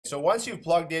so once you've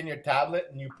plugged in your tablet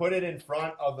and you put it in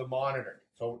front of the monitor,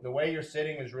 so the way you're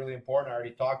sitting is really important. I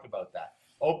already talked about that.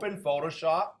 Open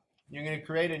Photoshop. You're going to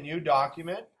create a new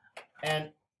document,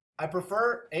 and I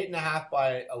prefer 8.5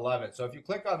 by 11. So if you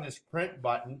click on this print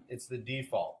button, it's the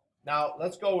default. Now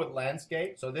let's go with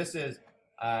landscape. So this is,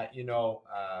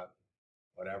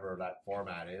 whatever that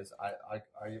format is. I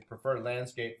prefer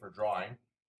landscape for drawing.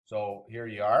 So here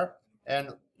you are,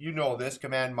 and you know this,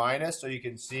 Command minus, so you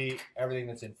can see everything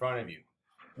that's in front of you.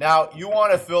 Now you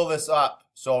want to fill this up,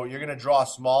 so you're going to draw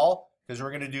small because we're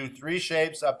going to do 3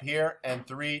 shapes up here and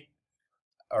 3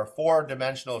 or 4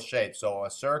 dimensional shapes. So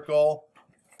a circle,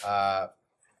 a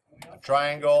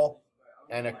triangle,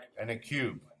 and a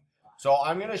cube. So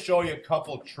I'm going to show you a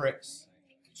couple tricks.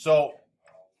 So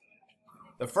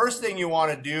the first thing you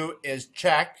want to do is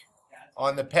check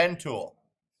on the pen tool.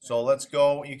 So let's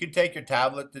go. You can take your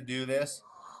tablet to do this.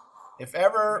 If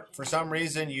ever, for some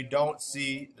reason, you don't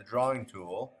see the drawing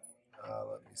tool,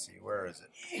 let me see, where is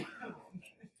it?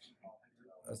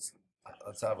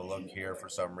 Let's have a look here for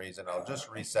some reason. I'll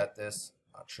just reset this.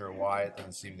 Not sure why it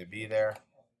doesn't seem to be there.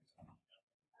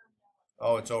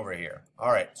 Oh, it's over here.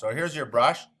 All right, so here's your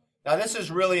brush. Now this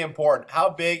is really important. How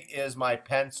big is my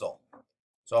pencil?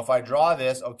 So if I draw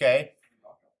this, okay,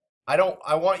 I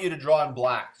want you to draw in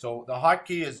black. So the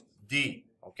hotkey is D.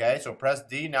 Okay, so press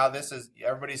D. Now this is,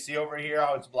 everybody see over here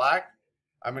how it's black?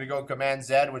 I'm going to go Command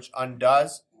Z, which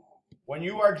undoes. When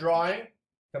you are drawing,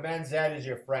 Command Z is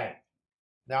your friend.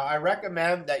 Now I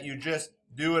recommend that you just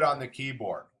do it on the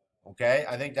keyboard. Okay,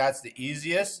 I think that's the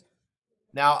easiest.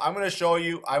 Now I'm going to show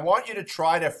you, I want you to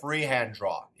try to freehand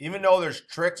draw. Even though there's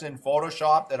tricks in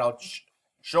Photoshop that I'll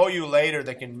show you later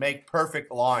that can make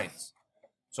perfect lines.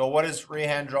 So what is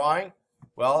freehand drawing?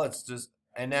 Well, it's just,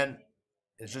 and then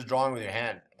it's just drawing with your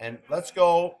hand. And let's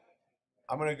go,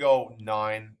 I'm going to go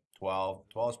 9, 12.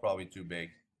 12 is probably too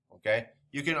big. Okay.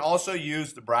 You can also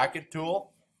use the bracket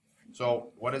tool.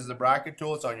 So what is the bracket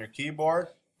tool? It's on your keyboard.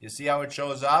 You see how it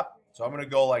shows up? So I'm going to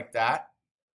go like that.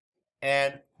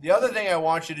 And the other thing I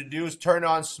want you to do is turn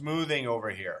on smoothing over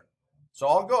here. So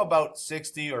I'll go about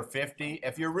 60 or 50.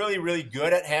 If you're really, really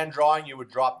good at hand drawing, you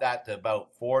would drop that to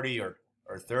about 40 or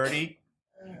 30.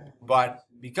 But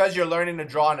because you're learning to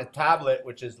draw on a tablet,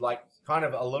 which is like kind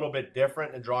of a little bit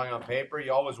different than drawing on paper,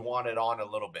 you always want it on a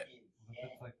little bit.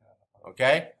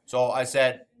 Okay? So I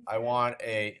said I want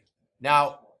a...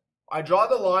 Now, I draw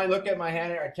the line, look at my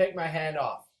hand here, I take my hand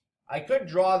off. I could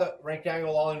draw the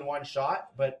rectangle all in one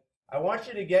shot, but I want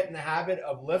you to get in the habit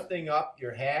of lifting up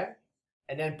your hand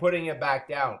and then putting it back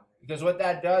down. Because what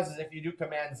that does is if you do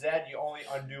Command Z, you only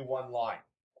undo one line.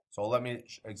 So let me,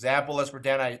 example, let's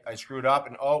pretend I screwed up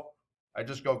and I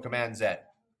just go Command Z.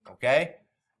 Okay?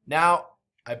 Now,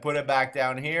 I put it back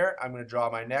down here. I'm going to draw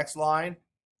my next line.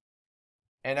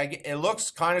 And it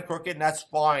looks kind of crooked, and that's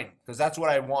fine, because that's what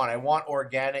I want. I want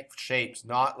organic shapes,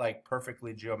 not like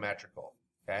perfectly geometrical.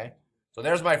 Okay? So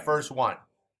there's my first one.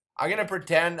 I'm going to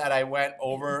pretend that I went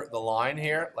over the line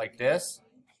here like this.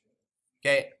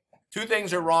 Okay, 2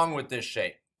 things are wrong with this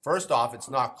shape. First off, it's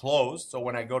not closed, so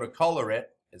when I go to color it,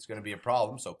 it's going to be a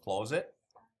problem, so close it.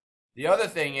 The other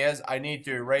thing is I need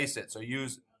to erase it, so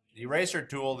use the eraser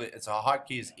tool. It's a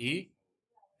hotkey is E,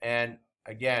 and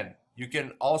again, you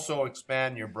can also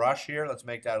expand your brush here. Let's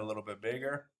make that a little bit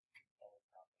bigger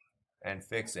and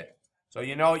fix it. So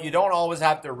you know, you don't always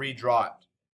have to redraw it.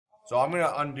 So I'm going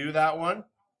to undo that one.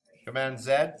 Command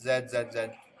Z, Z, Z, Z.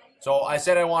 So I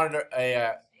said I wanted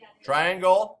a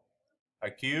triangle,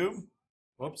 a cube.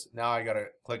 Whoops, now I got to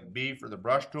click B for the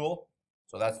brush tool.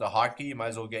 So that's the hotkey. You might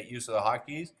as well get used to the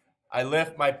hotkeys. I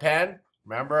lift my pen.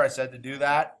 Remember, I said to do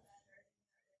that.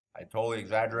 I totally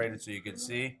exaggerated so you could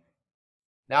see.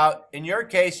 Now, in your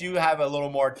case, you have a little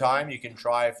more time. You can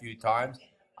try a few times.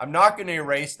 I'm not going to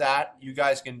erase that. You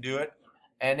guys can do it.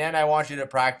 And then I want you to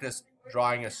practice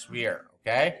drawing a sphere,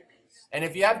 okay? And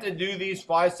if you have to do these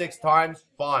 5, 6 times,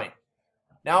 fine.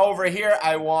 Now over here,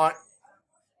 I want,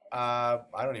 I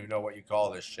don't even know what you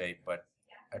call this shape, but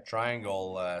a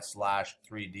triangle slash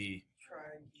 3D.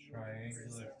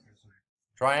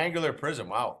 Triangular prism.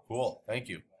 Wow, cool. Thank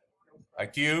you. A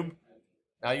cube.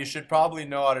 Now you should probably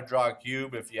know how to draw a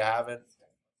cube if you haven't.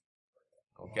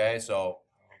 Okay, so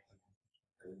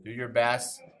do your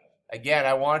best. Again,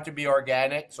 I want it to be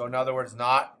organic, so in other words,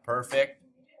 not perfect.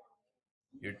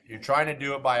 You're trying to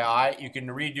do it by eye. You can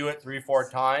redo it 3, 4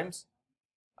 times.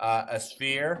 A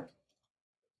sphere.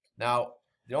 Now,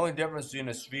 the only difference between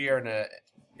a sphere and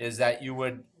is that you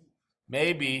would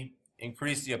maybe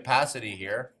increase the opacity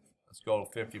here. Let's go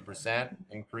 50%.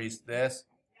 Increase this.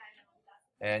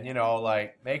 And, you know,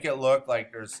 like, make it look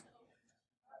like there's,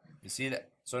 you see that?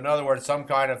 So in other words, some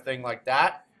kind of thing like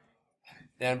that.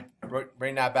 then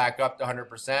bring that back up to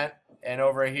 100%. And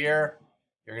over here,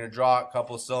 you're going to draw a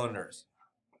couple of cylinders.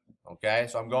 Okay,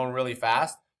 so I'm going really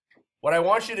fast. What I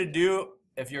want you to do,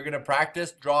 if you're going to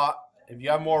practice, if you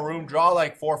have more room, draw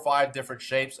like 4 or 5 different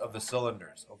shapes of the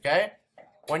cylinders. Okay?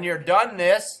 When you're done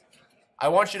this, I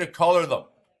want you to color them.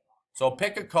 So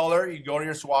pick a color. You go to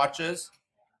your swatches.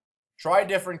 Try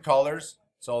different colors.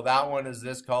 So that one is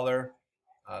this color.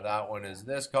 That one is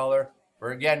this color.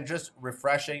 We're again just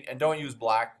refreshing, and don't use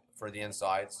black for the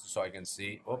insides so I can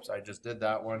see. Oops, I just did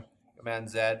that one. Command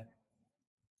Z.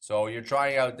 So you're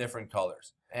trying out different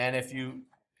colors. And if you,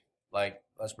 like,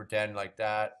 let's pretend like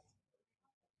that.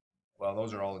 Well,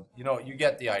 those are all, you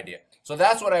get the idea. So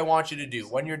that's what I want you to do.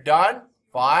 When you're done,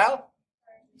 File,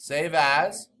 Save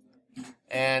As,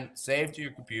 and save to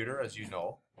your computer, as you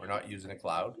know. We're not using a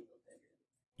cloud.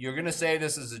 You're going to save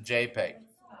this as a JPEG.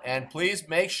 And please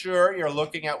make sure you're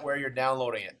looking at where you're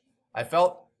downloading it.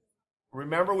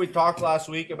 Remember we talked last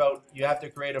week about you have to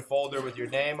create a folder with your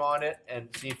name on it. And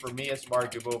see, for me, it's Mark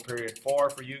Dubois period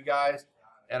 4 for you guys.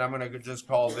 And I'm going to just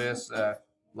call this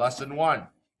Lesson 1.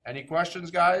 Any questions,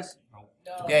 guys? No.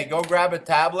 Okay, go grab a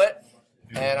tablet.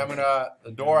 And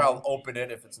the door, I'll open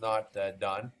it if it's not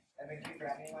done.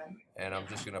 And I'm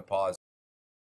just going to pause.